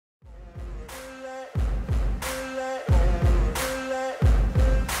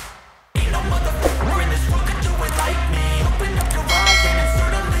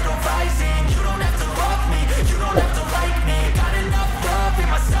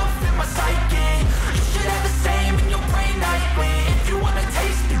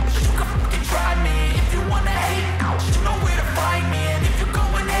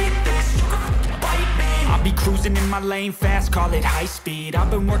cruising in my lane fast, call it high speed.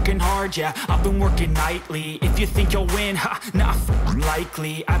 I've been working hard, yeah, I've been working nightly. If you think you'll win, ha, nah,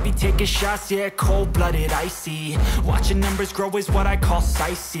 likely. I be taking shots, yeah, cold-blooded, icy. Watching numbers grow is what I call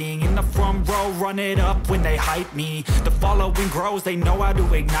sightseeing. In the front row, run it up when they hype me. The following grows, they know how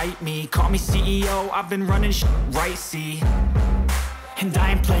to ignite me. Call me CEO, I've been running right, see. And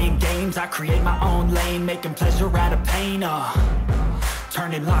I ain't playing games, I create my own lane, making pleasure out of pain,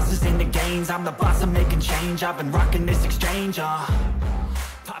 turning losses into gains. I'm the boss, I'm making change. I've been rocking this exchange,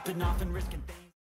 popping off and risking things.